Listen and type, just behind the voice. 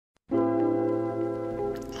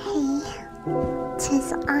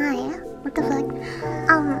'Tis I. What the fuck?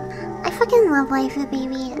 I fucking love Waifu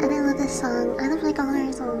Baby, and I love this song. I love like all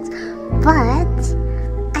her songs. But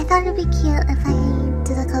I thought it'd be cute if I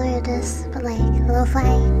did a cover of this, but like lo-fi,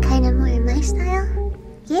 kind of more in my style.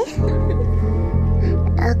 Yeah?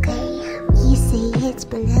 Okay. You say it's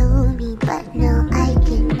below me, but no, I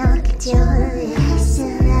cannot control it. I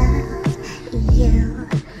still love you.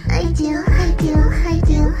 I do.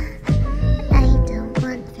 I don't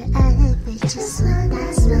want forever, just want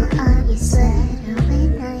that smell on your sweater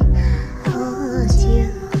when I hold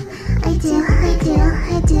you. I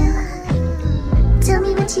do. Tell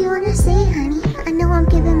me what you wanna say, honey. I know I'm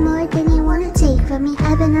giving more than you wanna take from me.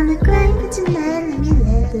 I've been on the grind, but tonight let me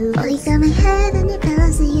let loose. Oh, you got my head on your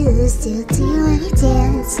pillows that you used to. Do you wanna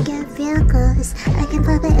dance? Get real close. I can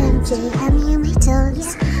pop an MJ, have me on my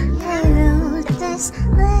toes. I wrote this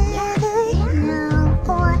letter now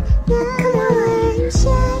for you. Come on,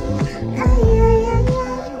 shine.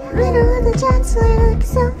 Middle of the dance floor, look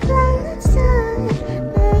so fly, let's start,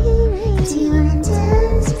 baby. Do you wanna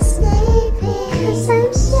dance with Snappy? 'Cause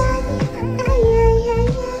I'm shy.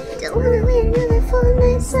 Don't wanna wait another full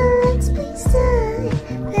night, so let's please start,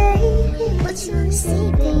 baby. What you wanna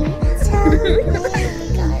say, baby? Tell me.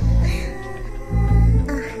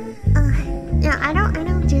 Yeah, I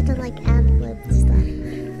don't do the like ad-lib stuff.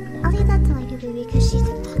 I'll leave that to my baby because she's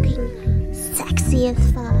fucking sexy as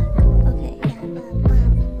fuck. Okay,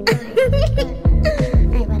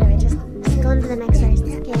 alright, whatever, just go into the next verse.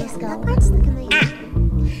 Okay, let's go.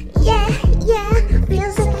 Yeah,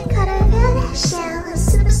 feels like I cut her out of shell. A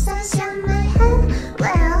superstar on my head.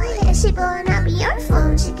 Well, yeah, she blowing up your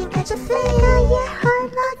phone. She can catch a flick on your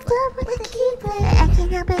heart, locked up with a keeper. I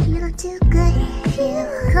can't help it, you look too good.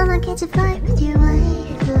 Come on, catch a fight with your wife.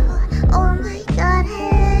 Oh my god, I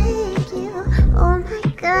like you. Oh my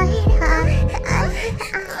god,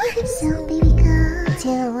 so baby, call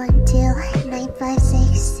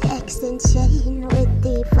 212-956 extension with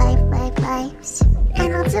the 555s.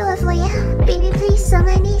 And I'll do it for you. Baby, please, on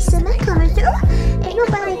my knees, am I coming through? Ain't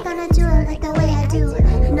nobody gonna do it like the way I do it.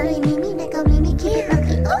 Know you need me, nigga, make me keep it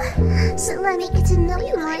lucky. Oh, so let me get to know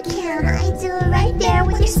you more. Can I do it right there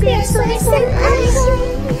with your spirit? So I said,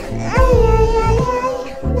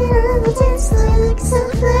 middle of the dance floor, look so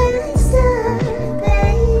fly, let's start,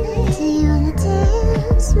 baby. Do you wanna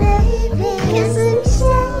dance, baby? 'Cause I'm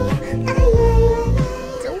shy.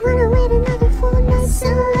 Don't wanna wait another full night, so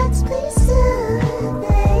let's please start,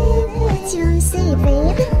 baby. What you wanna say,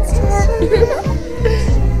 baby? Tell me.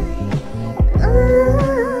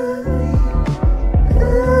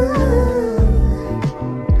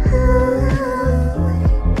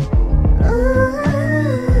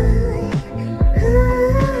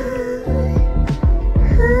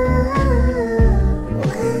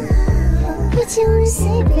 What you wanna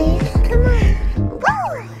say, babe? Come on. Woo!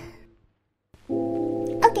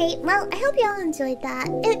 Okay, well, I hope y'all enjoyed that.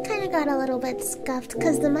 It kind of got a little bit scuffed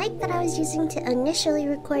because the mic that I was using to initially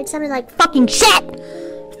record sounded like fucking shit!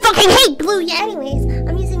 Fucking hate Blue! Yeah, anyways,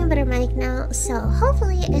 I'm using a better mic now, so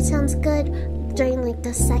hopefully it sounds good during like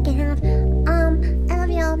the second half. I love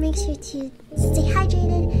y'all. Make sure to stay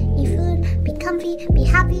hydrated, eat food, be comfy, be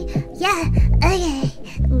happy. Yeah, okay.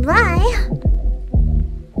 Bye!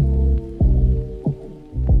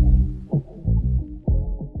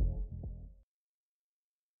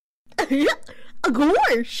 A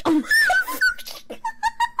gorge!